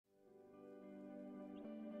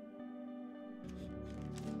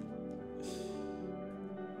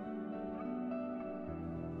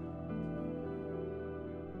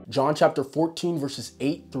John chapter 14, verses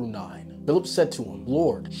 8 through 9. Philip said to him,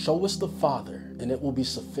 "Lord, show us the Father, and it will be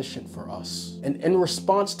sufficient for us." And in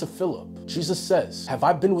response to Philip, Jesus says, "Have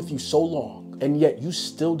I been with you so long, and yet you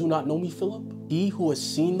still do not know me, Philip? He who has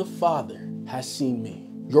seen the Father has seen me."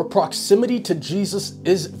 Your proximity to Jesus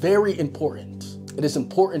is very important. It is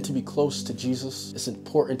important to be close to Jesus. It's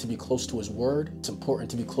important to be close to his word. It's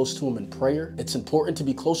important to be close to him in prayer. It's important to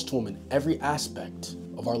be close to him in every aspect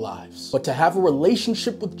of our lives. But to have a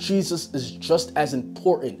relationship with Jesus is just as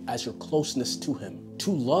important as your closeness to him.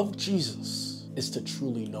 To love Jesus is to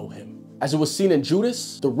truly know him. As it was seen in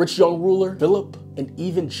Judas, the rich young ruler, Philip, and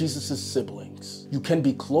even Jesus' siblings. You can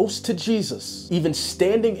be close to Jesus, even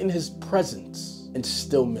standing in his presence, and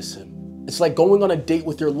still miss him. It's like going on a date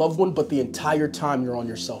with your loved one, but the entire time you're on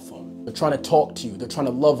your cell phone. They're trying to talk to you. They're trying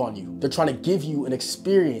to love on you. They're trying to give you an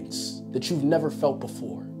experience that you've never felt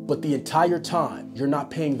before. But the entire time, you're not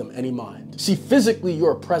paying them any mind. See, physically,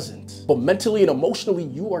 you're present, but mentally and emotionally,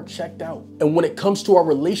 you are checked out. And when it comes to our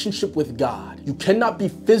relationship with God, you cannot be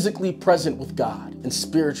physically present with God and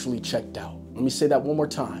spiritually checked out. Let me say that one more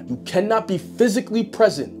time. You cannot be physically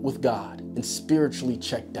present with God and spiritually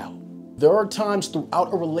checked out. There are times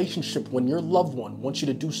throughout a relationship when your loved one wants you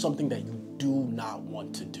to do something that you do not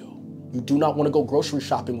want to do. You do not want to go grocery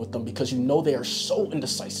shopping with them because you know they are so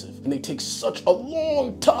indecisive and they take such a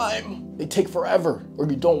long time. They take forever. Or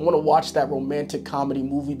you don't want to watch that romantic comedy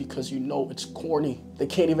movie because you know it's corny. They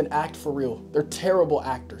can't even act for real. They're terrible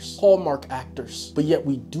actors, Hallmark actors. But yet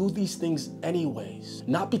we do these things anyways.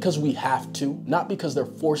 Not because we have to, not because they're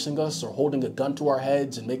forcing us or holding a gun to our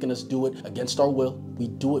heads and making us do it against our will. We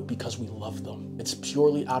do it because we love them. It's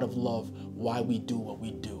purely out of love why we do what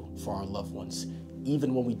we do for our loved ones,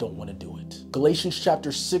 even when we don't want to do it. Galatians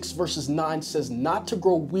chapter 6 verses 9 says not to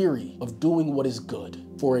grow weary of doing what is good,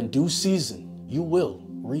 for in due season you will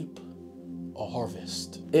reap a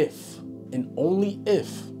harvest. If and only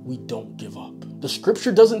if we don't give up. The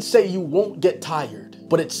scripture doesn't say you won't get tired,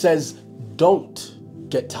 but it says don't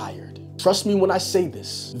get tired. Trust me when I say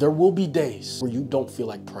this, there will be days where you don't feel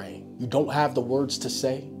like praying. You don't have the words to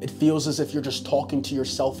say. It feels as if you're just talking to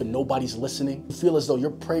yourself and nobody's listening. You feel as though your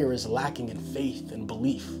prayer is lacking in faith and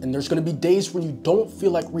belief. And there's gonna be days when you don't feel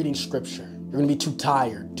like reading scripture. You're gonna be too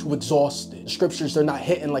tired, too exhausted. The scriptures, they're not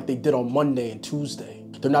hitting like they did on Monday and Tuesday.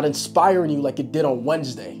 They're not inspiring you like it did on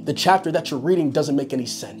Wednesday. The chapter that you're reading doesn't make any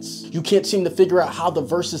sense. You can't seem to figure out how the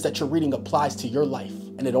verses that you're reading applies to your life.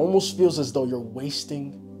 And it almost feels as though you're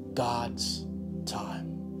wasting God's time.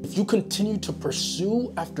 If you continue to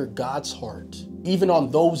pursue after God's heart, even on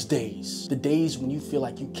those days, the days when you feel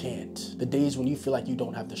like you can't, the days when you feel like you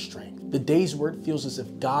don't have the strength, the days where it feels as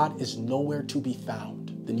if God is nowhere to be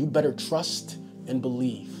found, then you better trust and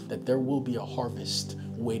believe that there will be a harvest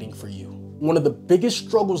waiting for you. One of the biggest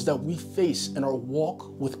struggles that we face in our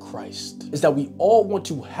walk with Christ is that we all want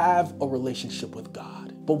to have a relationship with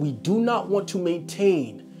God, but we do not want to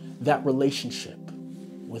maintain that relationship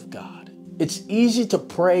with God. It's easy to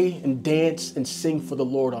pray and dance and sing for the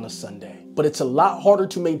Lord on a Sunday, but it's a lot harder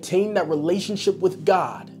to maintain that relationship with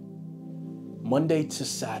God Monday to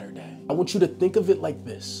Saturday. I want you to think of it like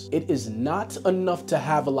this. It is not enough to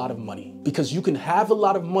have a lot of money, because you can have a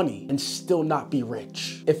lot of money and still not be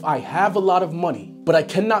rich. If I have a lot of money, but I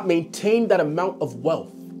cannot maintain that amount of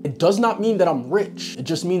wealth, it does not mean that I'm rich. It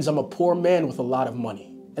just means I'm a poor man with a lot of money.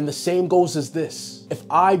 And the same goes as this. If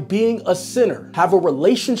I, being a sinner, have a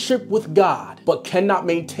relationship with God, but cannot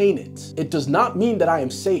maintain it, it does not mean that I am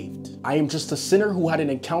saved. I am just a sinner who had an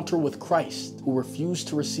encounter with Christ, who refused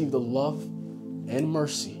to receive the love and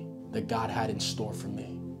mercy that God had in store for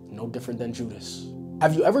me. No different than Judas.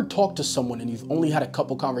 Have you ever talked to someone and you've only had a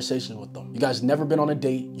couple conversations with them? You guys never been on a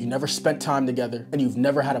date, you never spent time together, and you've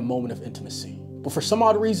never had a moment of intimacy. But for some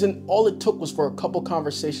odd reason, all it took was for a couple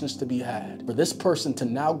conversations to be had, for this person to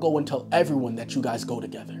now go and tell everyone that you guys go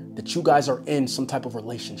together, that you guys are in some type of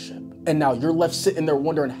relationship. And now you're left sitting there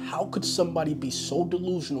wondering, how could somebody be so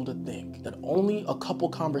delusional to think that only a couple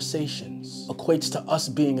conversations equates to us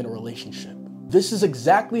being in a relationship? This is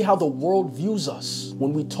exactly how the world views us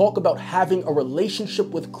when we talk about having a relationship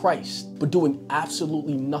with Christ, but doing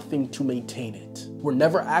absolutely nothing to maintain it. We're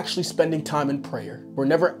never actually spending time in prayer. We're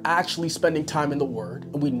never actually spending time in the Word,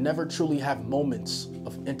 and we never truly have moments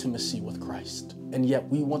of intimacy with Christ. And yet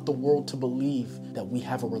we want the world to believe that we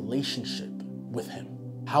have a relationship with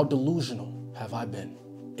Him. How delusional have I been?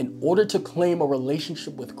 In order to claim a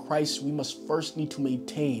relationship with Christ, we must first need to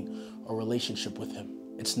maintain a relationship with Him.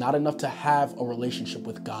 It's not enough to have a relationship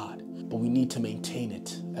with God, but we need to maintain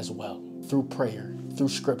it as well. Through prayer, through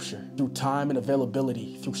scripture, through time and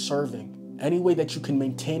availability, through serving. Any way that you can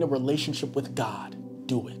maintain a relationship with God,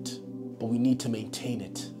 do it. but we need to maintain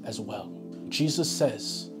it as well. Jesus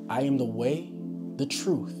says, I am the way, the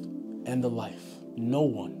truth, and the life. No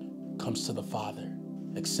one comes to the Father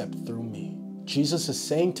except through me. Jesus is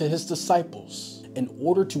saying to his disciples, in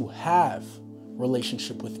order to have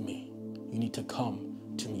relationship with me, you need to come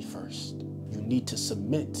to me first. You need to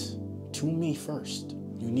submit to me first.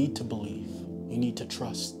 You need to believe. You need to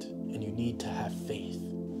trust. And you need to have faith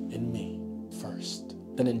in me first.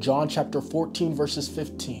 Then in John chapter 14, verses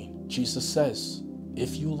 15, Jesus says,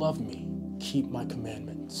 if you love me, keep my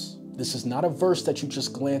commandments. This is not a verse that you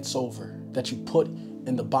just glance over, that you put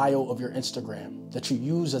in the bio of your Instagram, that you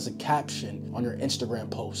use as a caption on your Instagram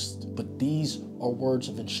post. But these are words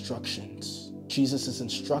of instructions. Jesus is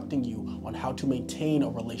instructing you on how to maintain a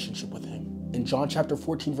relationship with him. In John chapter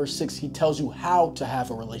 14, verse 6, he tells you how to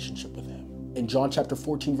have a relationship with him. In John chapter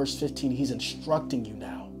 14, verse 15, he's instructing you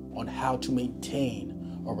now on how to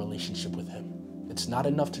maintain a relationship with him. It's not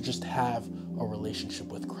enough to just have a relationship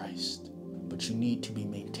with Christ, but you need to be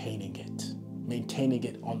maintaining it. Maintaining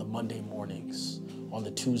it on the Monday mornings, on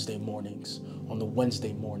the Tuesday mornings, on the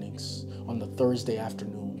Wednesday mornings, on the Thursday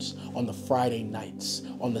afternoons, on the Friday nights,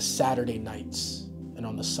 on the Saturday nights, and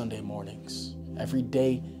on the Sunday mornings. Every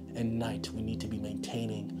day and night, we need to be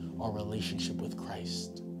maintaining our relationship with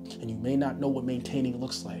Christ. And you may not know what maintaining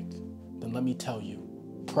looks like. Then let me tell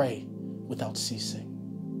you, pray without ceasing.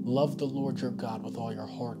 Love the Lord your God with all your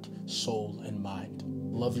heart, soul, and mind.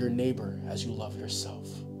 Love your neighbor as you love yourself.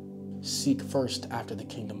 Seek first after the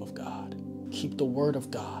kingdom of God. Keep the word of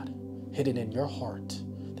God hidden in your heart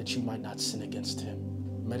that you might not sin against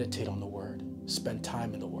him. Meditate on the word, spend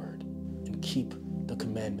time in the word, and keep the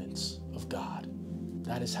commandments of God.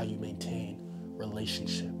 That is how you maintain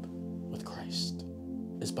relationship with Christ,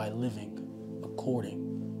 is by living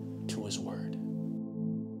according to his word.